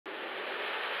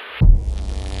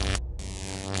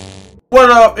What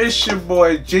up? It's your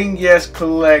boy Genius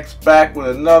Collects back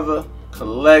with another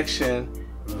collection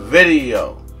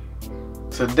video.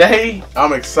 Today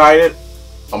I'm excited.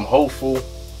 I'm hopeful.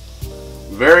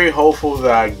 Very hopeful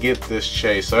that I get this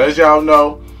chase. So as y'all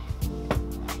know,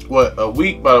 about a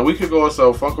week ago or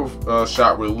so, Funko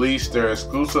Shop released their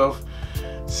exclusive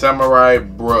Samurai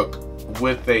Brook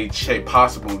with a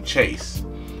possible chase.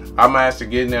 I managed to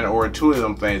get in there and order 2 of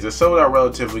them things. It sold out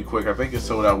relatively quick. I think it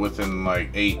sold out within like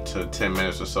 8 to 10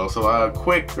 minutes or so. So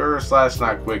quicker slash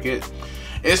not quick.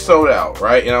 It sold out,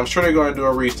 right? And I'm sure they're going to do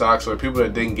a restock. So people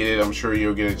that didn't get it, I'm sure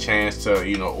you'll get a chance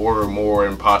to, order more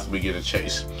and possibly get a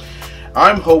chase.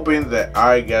 I'm hoping that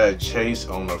I get a chase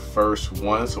on the first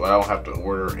one, so I don't have to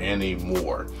order any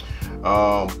more.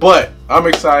 But I'm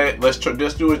excited. Let's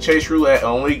do a chase roulette. I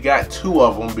only got 2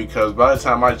 of them because by the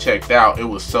time I checked out, it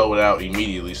was sold out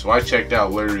immediately. So I checked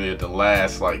out literally at the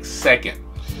last second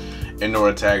in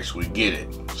order to actually get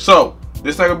it. So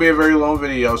this is not gonna be a very long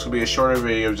video. It's gonna be a shorter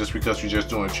video just because we're just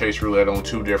doing a chase roulette on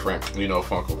 2 different,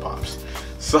 Funko Pops.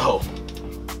 So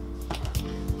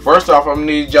first off, I'm gonna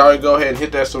need y'all to go ahead and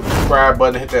hit that subscribe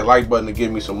button, hit that like button to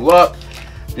give me some luck.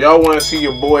 If y'all want to see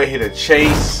your boy hit a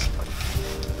chase,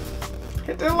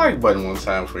 hit that like button one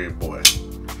time for your boy.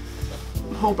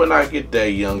 I'm hoping I get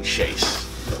that young chase.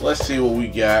 But let's see what we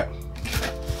got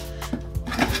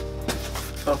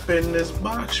up in this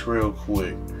box real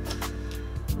quick.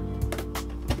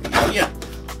 Yeah.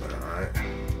 Alright.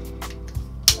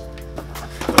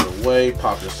 Put it away,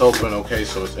 pop this open. Okay,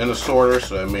 so it's in a sorter,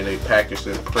 so that means they packaged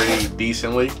it pretty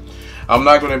decently. I'm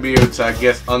not going to be able to, I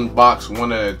guess, unbox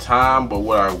one at a time, but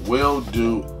what I will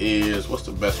do is, what's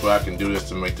the best way I can do this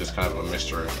to make this kind of a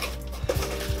mystery?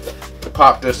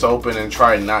 Pop this open and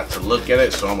try not to look at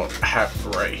it. So I'm going to have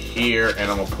it right here,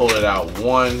 and I'm going to pull it out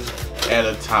one at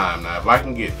a time. Now, if I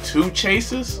can get 2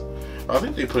 chases, I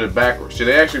think they put it backwards. Did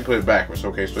they actually put it backwards?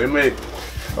 Okay, so they made it,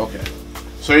 okay.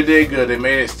 So they did good. They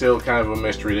made it still kind of a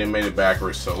mystery. They made it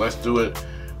backwards. So let's do it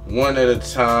one at a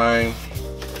time.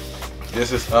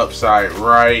 This is upside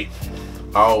right.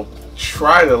 I'll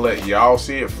try to let y'all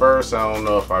see it first. I don't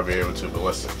know if I'll be able to, but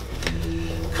let's see.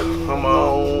 Come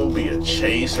on, be a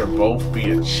chase or both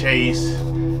be a chase.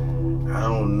 I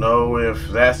don't know if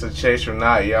that's a chase or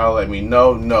not. Y'all let me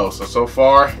know. No. So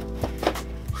far,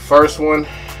 first one,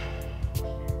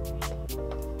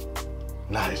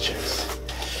 not a chase.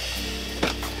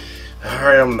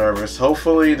 Alright, I'm nervous.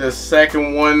 Hopefully the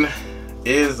second one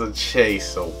is a chase.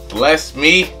 So bless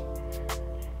me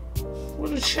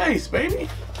with a chase, baby.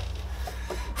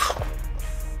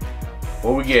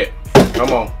 What we get?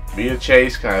 Come on, be a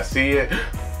chase. Can I see it?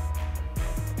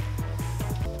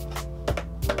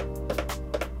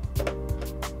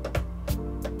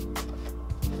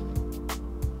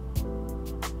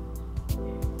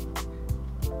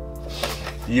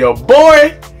 Your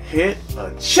boy hit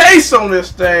a chase on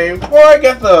this thing. Boy,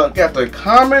 got the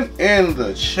comment in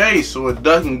the chase, so it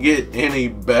doesn't get any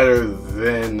better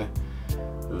than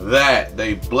that.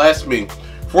 They blessed me.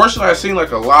 Fortunately, I've seen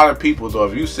a lot of people though.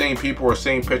 If you've seen people or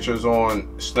seen pictures on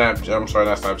Snapchat, I'm sorry,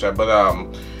 not Snapchat,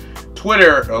 but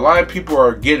Twitter, a lot of people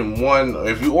are getting 1.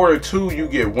 If you order 2, you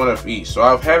get 1 of each. So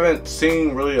I haven't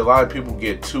seen really a lot of people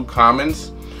get 2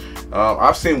 commons.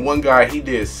 I've seen one guy,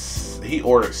 he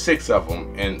ordered 6 of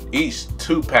them, and each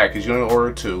 2 package, you only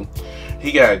order 2.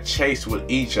 He got a chase with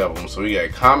each of them, so he got a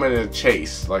common and a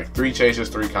chase, 3 chases,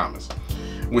 3 commons,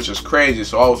 which is crazy.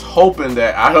 So I was hoping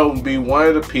that I don't be one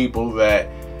of the people that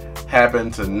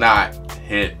happen to not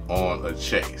hit on a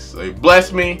chase. So they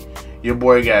blessed me. Your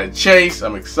boy got a chase.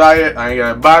 I'm excited. I ain't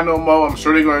gotta buy no more. I'm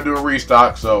sure they're gonna do a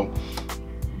restock, so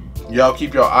y'all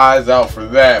keep your eyes out for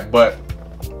that. But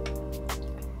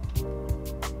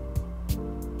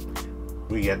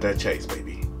we got that chase,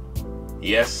 baby.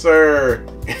 Yes, sir.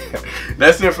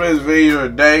 That's it for this video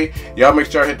today. Y'all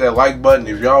make sure to hit that like button.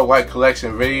 If y'all like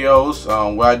collection videos,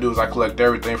 what I do is I collect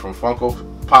everything from Funko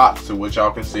Pops, to which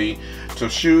y'all can see, to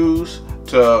shoes,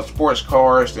 to sports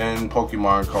cards, and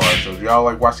Pokemon cards. So if y'all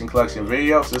like watching collection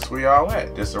videos, this is where y'all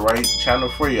at. This is the right channel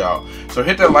for y'all. So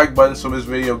hit that like button so this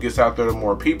video gets out there to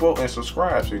more people, and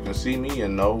subscribe so you can see me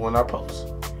and know when I post.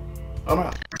 I'm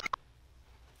out.